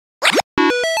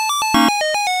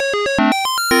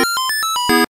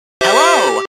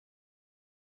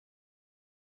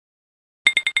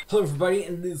Hello everybody,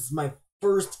 and this is my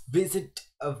first visit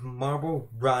of Marble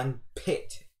Run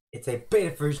Pit. It's a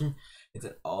beta version. It's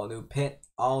an all new pit,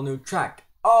 all new track,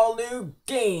 all new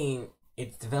game.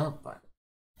 It's developed by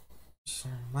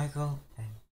Michael and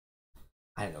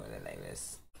I don't know what the name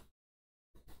is.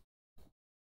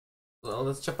 So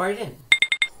let's jump right in.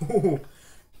 Ooh,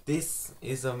 this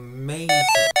is amazing.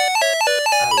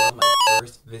 I love my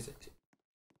first visit.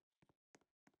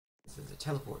 This is a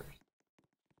teleporter.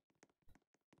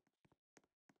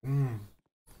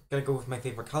 Gotta go with my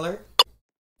favorite color.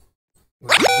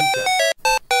 With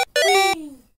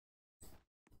Whee!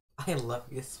 I love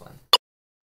this one.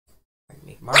 I can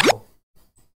make marble.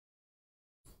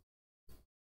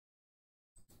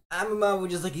 I'm a Marvel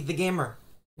just like the gamer.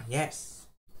 Yes.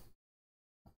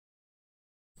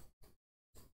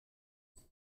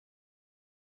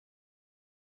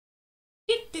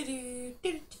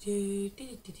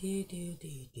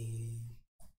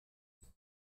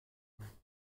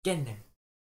 Get in there.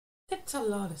 That's a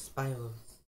lot of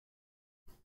spirals.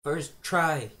 First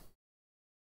try.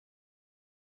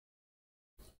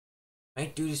 I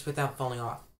do this without falling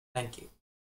off. Thank you.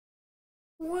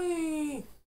 Whee!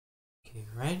 Okay,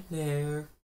 right there.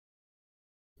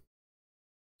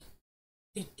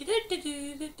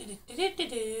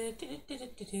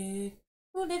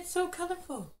 Oh, that's so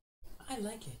colorful. I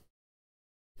like it.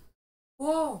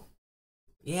 Whoa.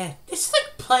 Yeah, this is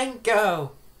like playing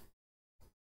Go.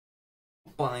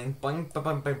 Boing, boing, boing,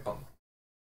 boing, boing, boing.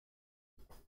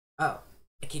 Oh,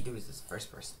 I can't do this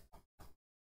first person.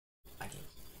 I can't.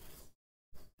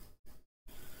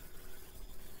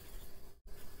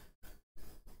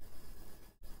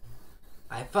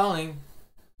 I'm falling.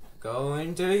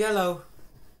 Going to yellow.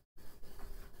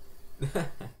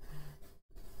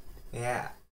 Yeah.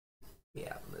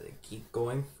 Yeah, let it keep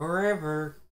going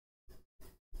forever.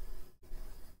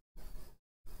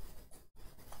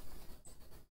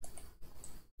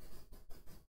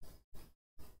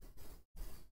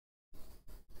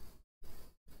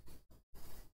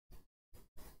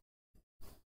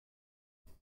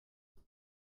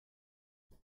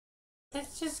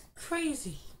 That's just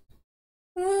crazy.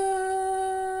 Whee!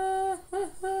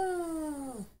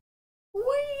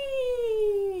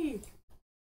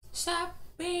 Stop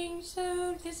being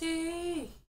so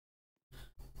dizzy.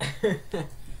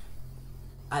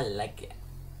 I like it.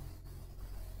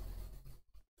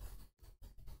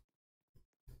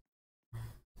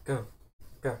 Go,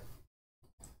 go.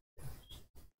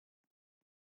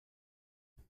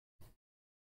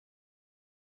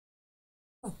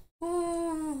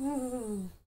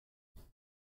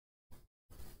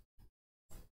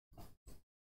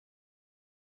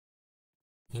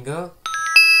 Go.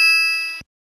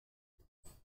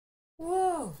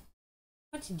 Whoa!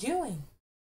 What's he doing?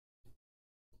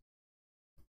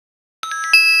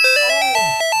 Oh,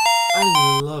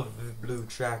 I love the blue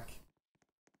track.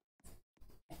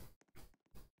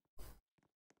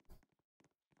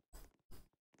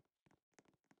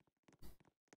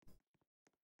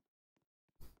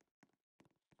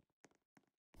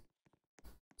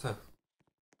 So.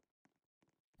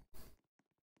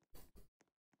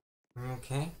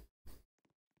 Okay.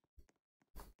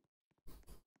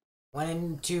 1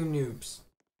 and 2 noobs.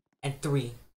 And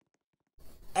 3.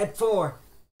 And 4.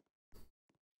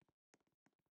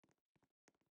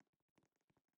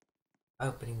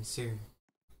 Opening soon.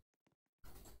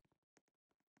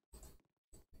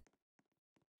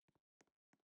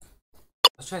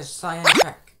 Let's try the cyan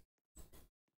track.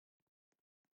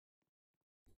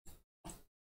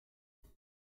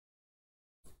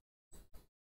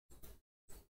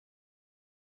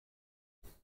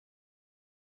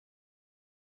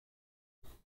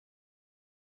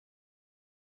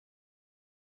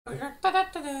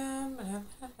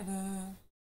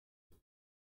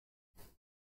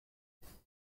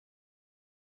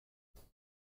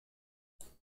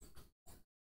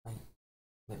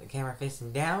 With the camera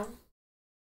facing down.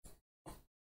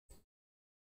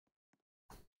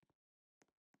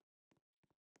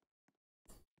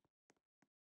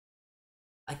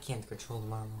 I can't control the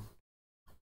marble.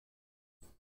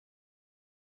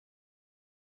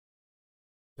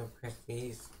 Don't press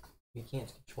these. You can't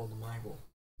control the marble.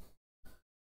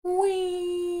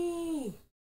 Whee!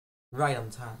 Right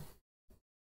on time.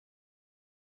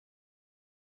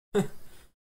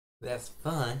 That's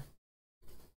fun.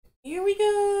 Here we go!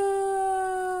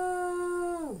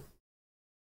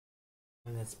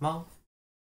 And then small.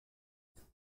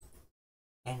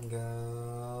 And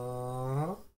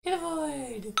go to the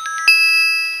void!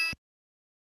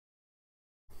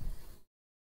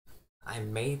 I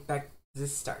made it back to the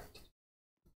start.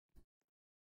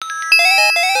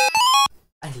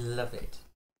 I love it.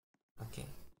 Okay.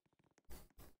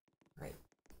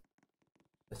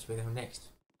 Let's go next.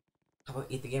 How about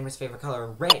eat the gamer's favorite color?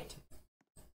 Red.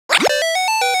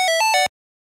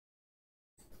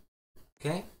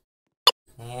 Okay.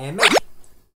 And make.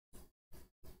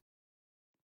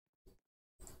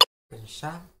 Bring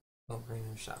shop. Oh, bring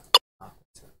your shop.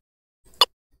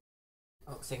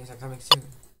 Oh, seconds are coming soon.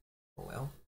 Oh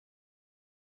well.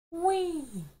 Whee!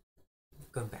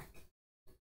 Going back.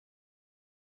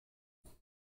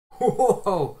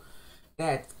 Whoa!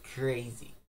 That's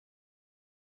crazy.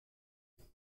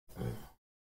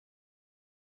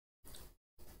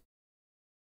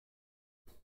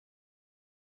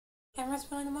 Camera's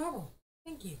pulling the marble.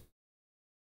 Thank you.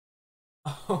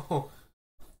 Oh,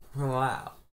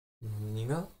 wow. You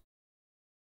go.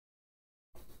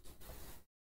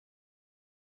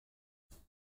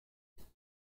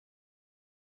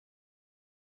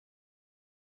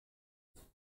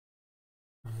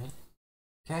 Alright.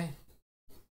 Okay.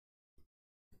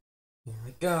 Here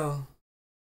we go.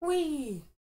 Whee!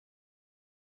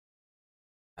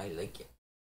 I like it.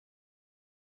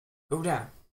 Go down.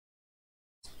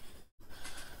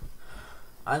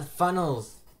 On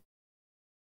funnels.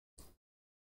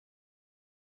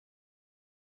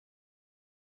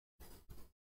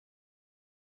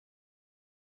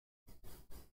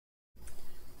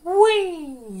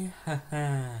 Whee!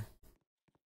 Haha.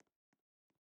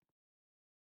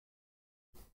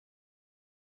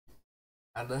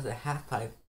 I love the half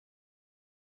pipe.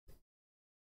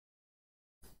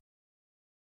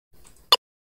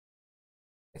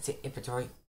 Let's hit inventory.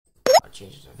 I'll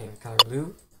change it to favorite color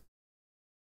blue.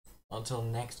 Until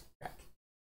next track.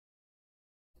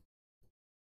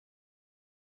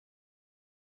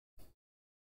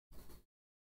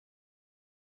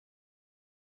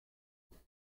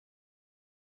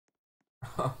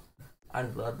 Oh, I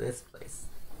love this place.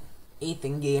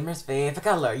 Ethan Gamer's favorite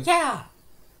color. Yeah!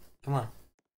 Come on.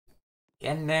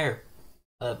 Get in there.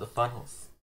 I love the funnels.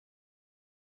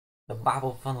 The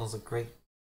bobble funnels are great.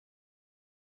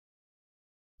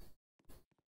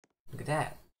 Look at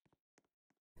that.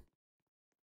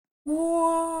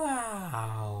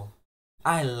 Wow!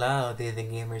 I love the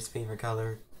Ethan Gamer's favorite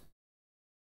color.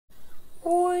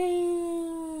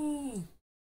 Whee!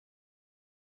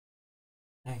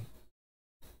 Hey.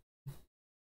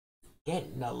 Get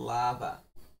in the lava,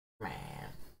 man.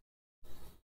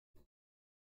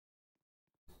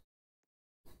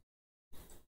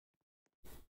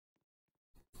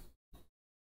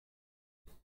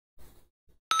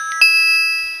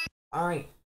 Alright.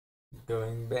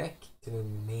 Going back to the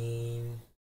main.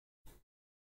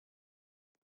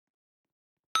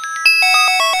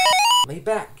 Lay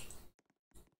back.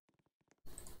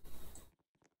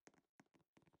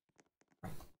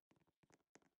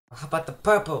 How about the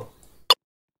purple?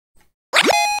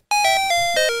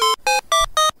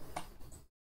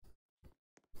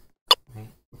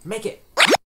 Make it.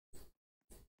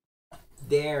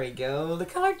 There we go. The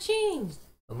color changed.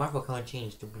 The marble color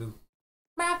changed to blue.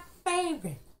 My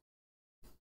favorite.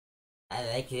 I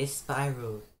like this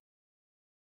spiral.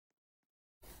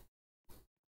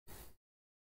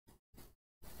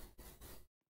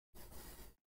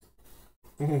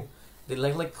 Ooh, they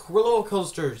like roller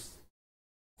coasters.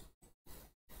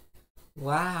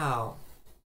 Wow.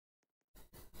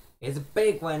 It's a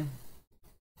big one.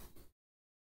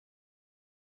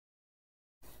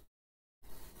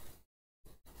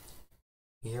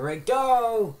 Here we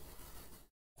go.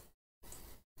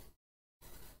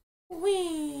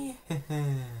 Whee!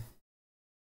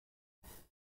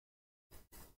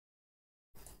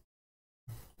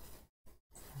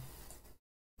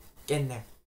 Get in there.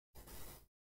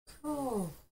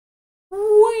 Cool.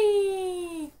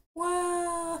 Whee!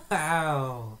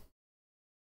 Wow!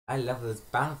 I love those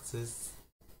bounces.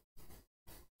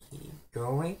 Keep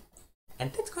going.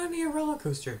 And that's going to be a roller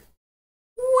coaster.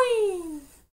 Whee!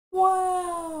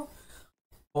 Wow!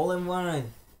 Hole in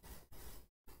one.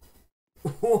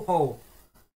 Whoa!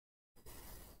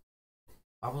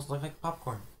 Almost look like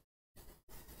popcorn.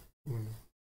 Here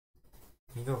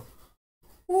you go.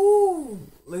 Ooh!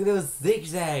 Look at those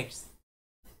zigzags.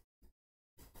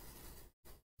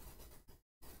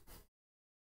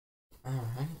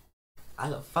 Alright. I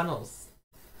love funnels.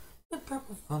 The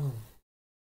purple funnel.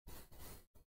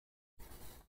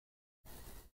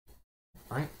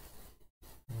 Alright.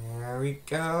 There we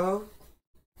go.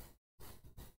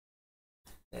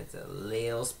 That's a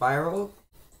little spiral.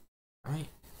 Alright.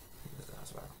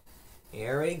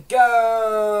 Here we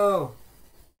go!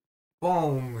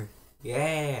 Boom!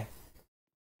 Yeah!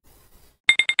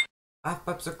 Half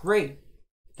pipes are great.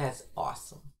 That's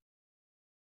awesome.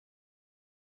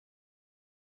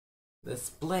 The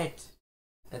split.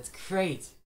 That's great.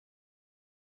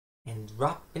 and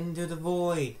drop into the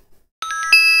void.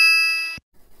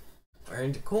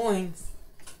 Earn the coins.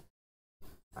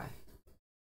 Bye.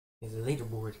 There's a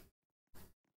leaderboard.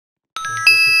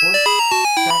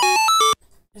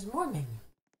 There's more menu.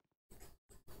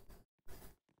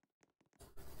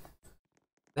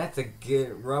 That's a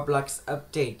good Roblox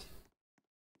update.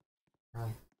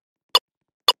 Right.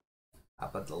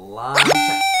 Up at the line.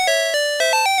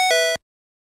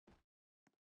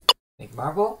 Make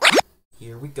marble.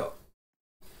 Here we go.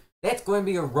 That's going to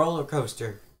be a roller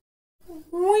coaster.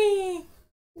 Wee!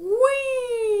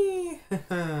 Wee!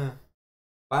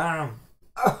 Bam!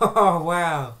 Oh,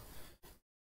 wow.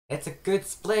 That's a good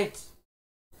split.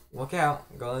 Look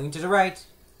out. Going to the right.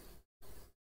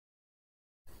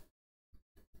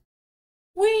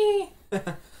 Wee!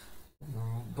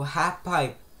 Half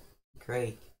pipe.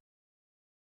 Great.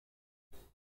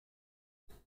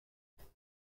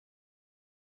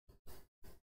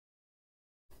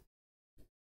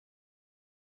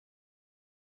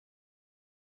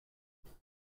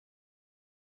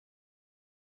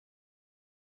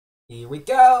 Here we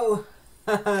go!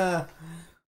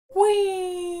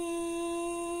 Whee!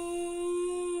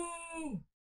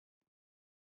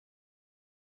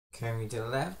 Coming to the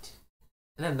left.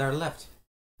 And then our left.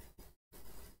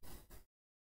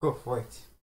 Go for it.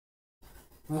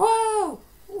 Whoa!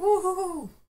 Woohoo!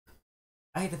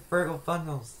 I hate the Virgo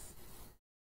funnels.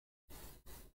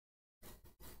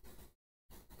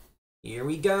 Here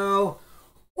we go!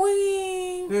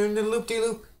 Whee! We're in the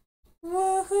loop-de-loop.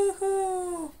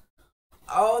 Woohoo!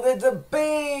 Oh, there's a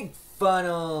big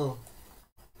funnel!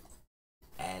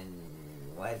 And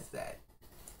what's that?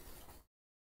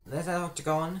 That's an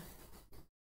octagon.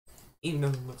 Even though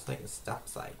it looks like a stop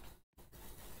sign.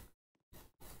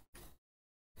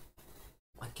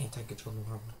 Why can't I control the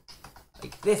world?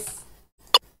 Like this!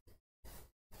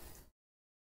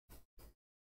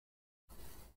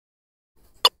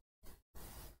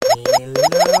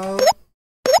 Hello,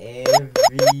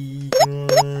 everyone!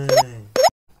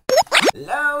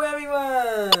 Hello,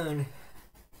 everyone!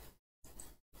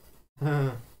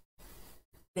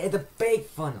 There's a big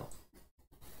funnel.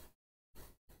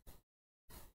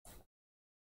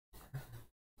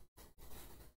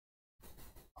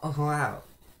 Oh wow,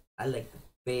 I like the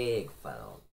big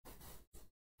funnel.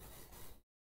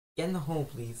 Get in the hole,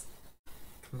 please.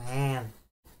 Come on.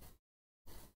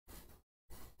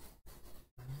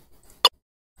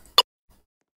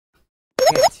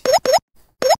 Get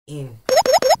in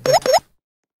the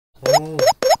hole.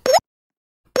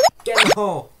 Get in the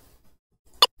hole.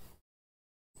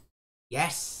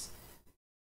 Yes.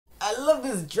 I love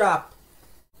this drop.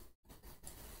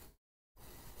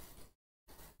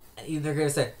 And they're gonna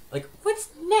say, like, what's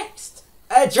next?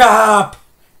 A drop.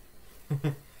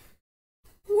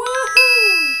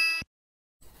 Woohoo!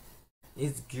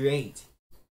 It's great.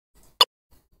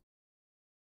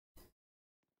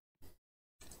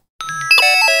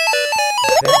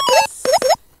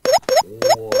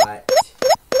 That's what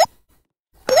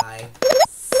I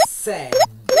said.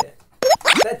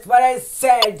 That's what I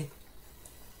said.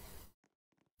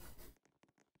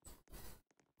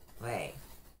 Wait,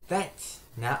 that's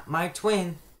not my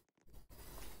twin.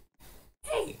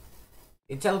 Hey,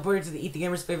 it teleported to the Ethan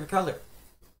Gamer's favorite color.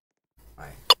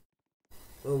 Alright.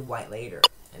 We'll white later.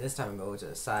 And this time I'm going to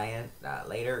the cyan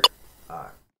later.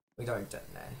 We don't done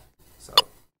that. So,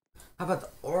 how about the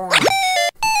orange?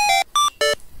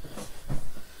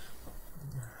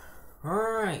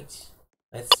 Alright.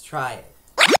 Let's try it.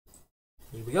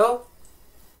 Here we go.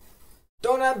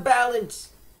 Donut balance.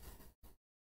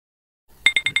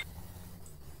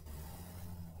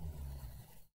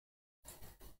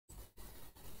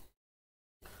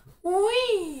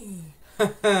 Whee!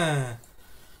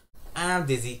 I'm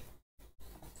dizzy.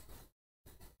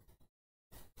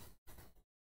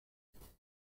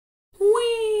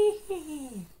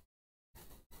 Whee!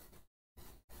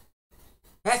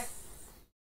 Yes!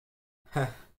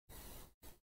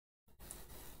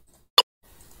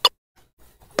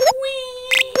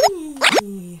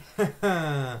 Whee!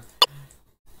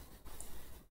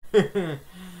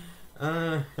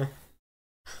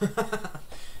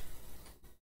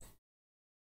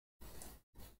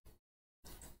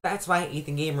 That's why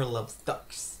Ethan Gamer loves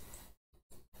ducks.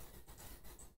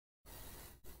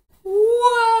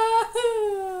 Whoa!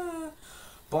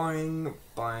 Boing,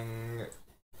 boing.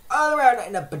 All around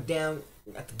and up and down.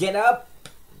 Get up.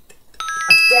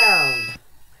 Down.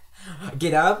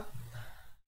 Get up.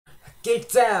 Get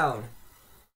down.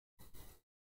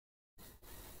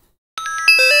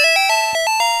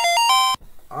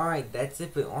 Alright, that's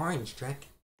it for orange track.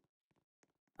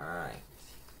 Alright.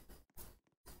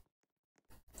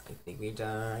 I think we're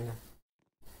done.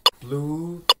 Alright, let's try it. Here we go. Donut balance. Whee! Whee! Whee! Yes! Huh. That's why Ethan Gamer loves ducks. Whoa! Boing, boing. All around and up and down. Get up. Get up. Get down. Get up. Get down. Get up. Get down.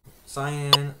 blue,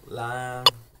 cyan, lime,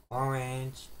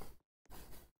 orange,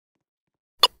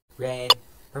 red,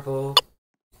 purple.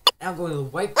 Now go to the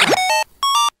white track.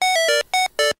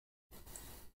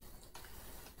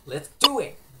 Let's do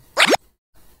it.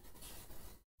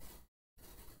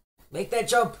 Make that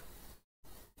jump.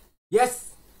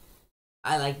 Yes.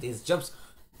 I like these jumps.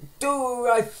 Dude,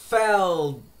 I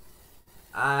fell.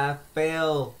 I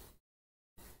fell.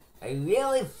 I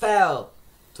really fell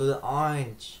to the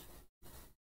orange.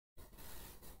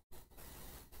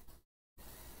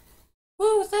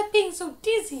 What was that being so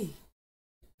dizzy?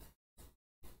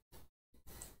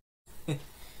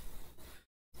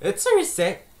 It's a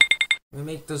reset. We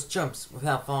make those jumps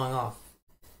without falling off.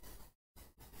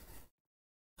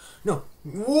 No.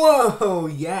 Whoa,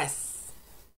 yes.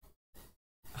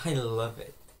 I love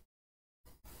it.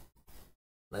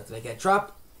 Let's make a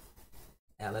drop.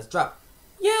 Now let's drop.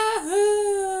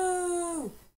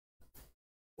 Yahoo!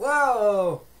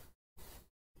 Whoa!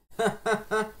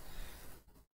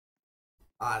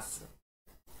 Awesome.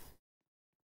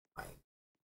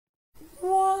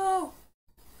 Whoa!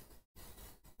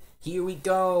 Here we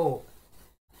go.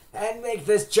 And make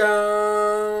this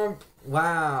jump.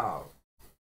 Wow.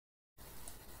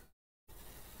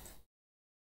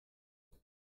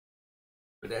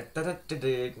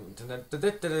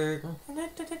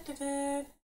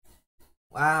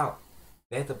 Wow,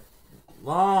 that's a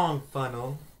long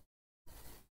funnel.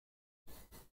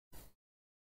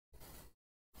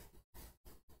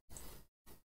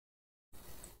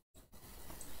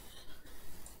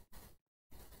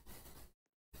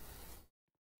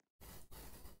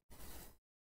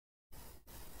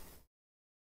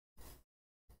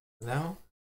 No?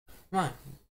 Come on,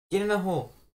 get in the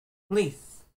hole.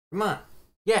 Please, come on.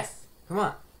 Yes, come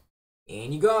on.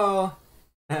 In you go.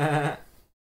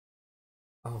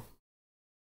 Oh.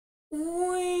 Wee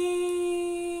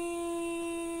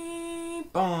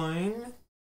boing.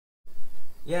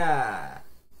 Yeah.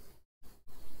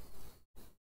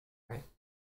 Right.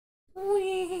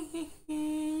 Wee.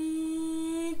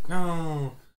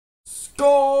 No.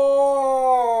 Score.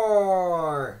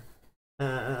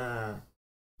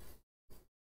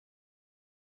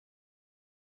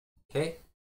 Okay.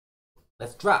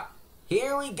 Let's drop.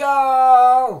 Here we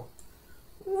go.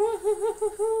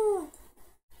 Woo-hoo-hoo-hoo-hoo.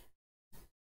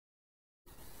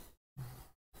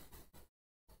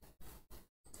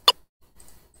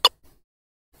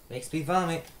 Makes me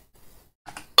vomit.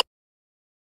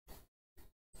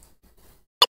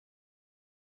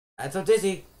 I'm so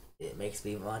dizzy. It makes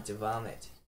me want to vomit.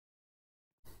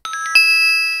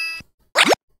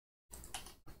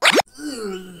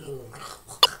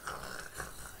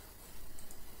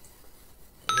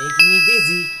 Making me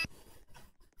dizzy.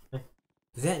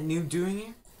 Is that new doing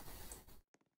it?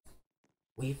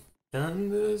 We've done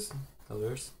this.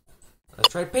 Colors. Let's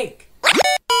try pink.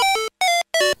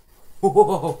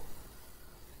 Whoa.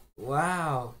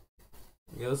 Wow.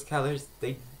 Those colors,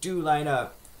 they do line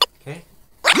up. Okay.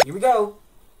 Here we go.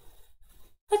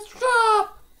 Let's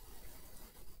drop.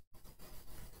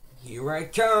 Here I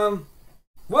come.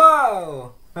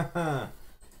 Whoa. Ah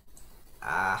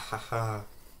ha ha.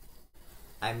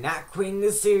 I'm not quitting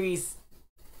this series.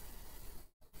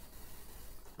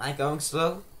 Am I going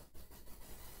slow?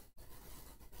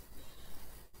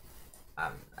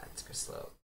 I'm not going slow.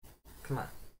 Come on.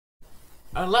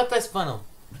 I love this funnel.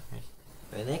 Okay.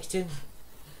 The next two,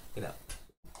 get up.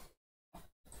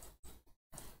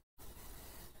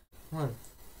 One.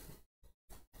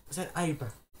 What's that eyebrow?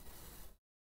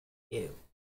 Ew.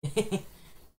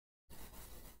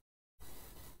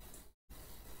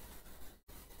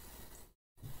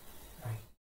 Alright.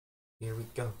 Here we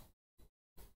go.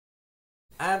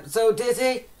 I'm so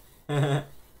dizzy. I'm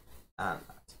not.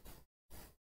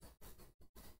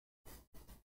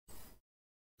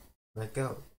 Let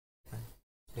go.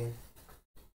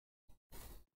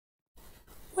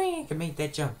 We can make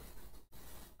that jump.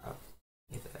 Oh,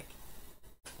 it's like.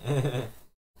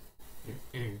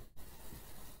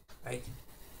 Right.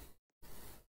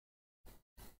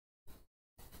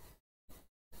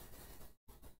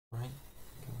 Right.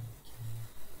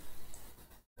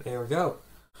 There we go.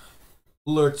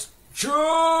 Let's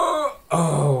jump.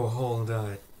 Oh, hold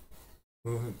on.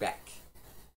 Moving back.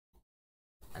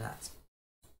 And that's.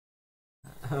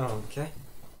 Okay.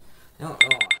 No.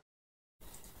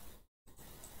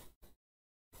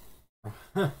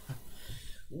 Oh.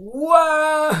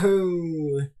 Whoa!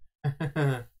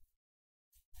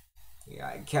 Here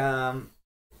I come.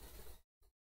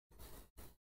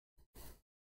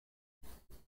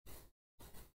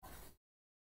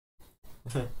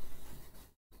 Come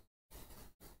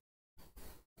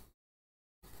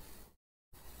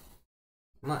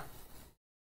on.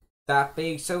 That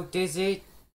big so dizzy,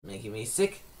 making me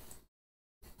sick.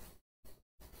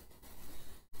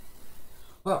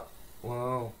 Whoa,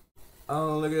 whoa.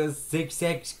 Oh, look at the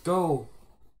zigzags go.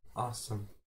 Awesome.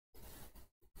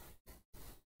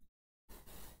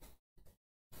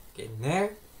 Getting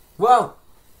there. Whoa!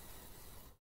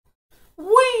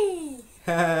 Whee!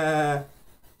 I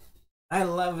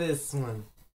love this one.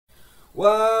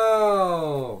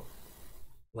 Whoa!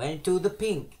 Went to the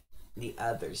pink. The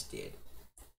others did.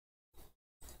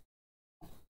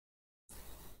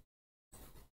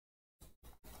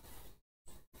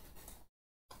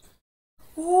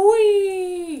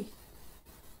 Whee!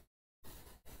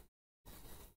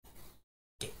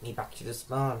 Get me back to the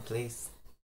spawn, please.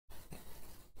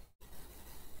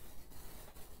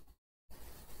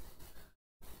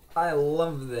 I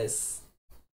love this.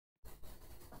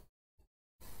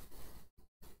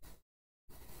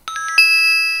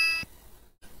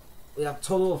 We have a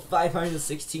total of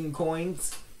 516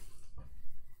 coins.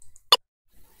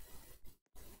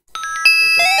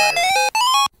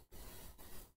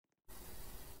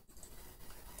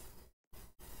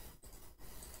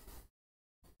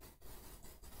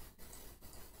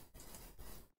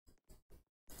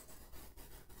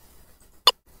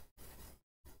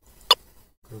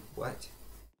 What?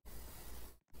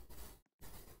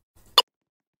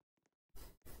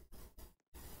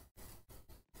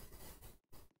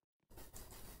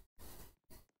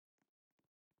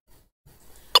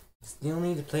 Still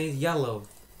need to play yellow.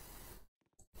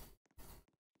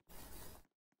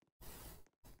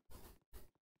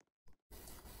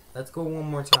 Let's go one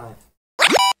more time.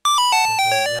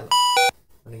 Yellow.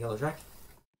 On the yellow track.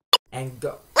 And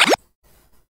go.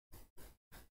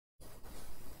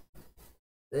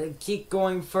 They keep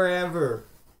going forever.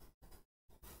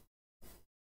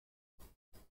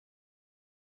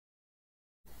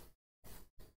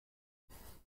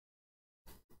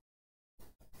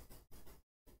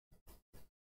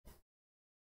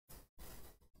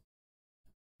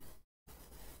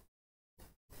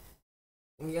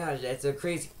 Oh my gosh, that's so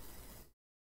crazy.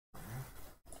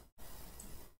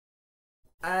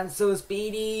 I'm so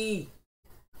speedy.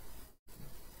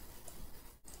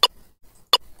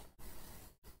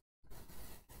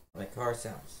 My car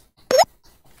sounds.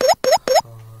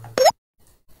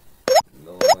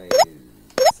 Noises.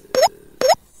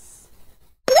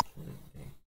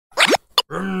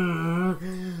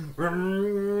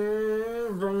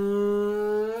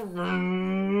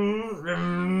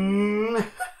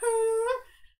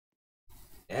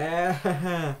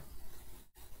 Yeah.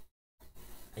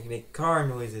 I can make car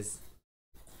noises.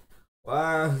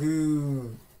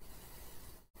 Wahoo!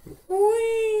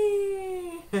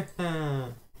 Whee!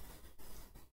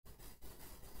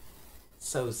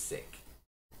 So sick.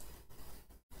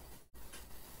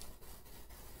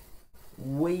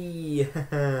 Wee!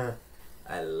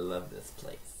 I love this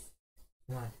place.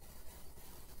 Come on.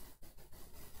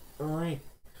 Alright.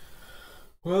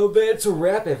 Well, that's a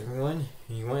wrap, everyone.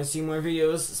 If you want to see more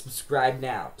videos, subscribe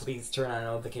now. Please turn on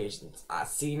notifications. I'll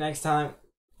see you next time.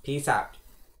 Peace out.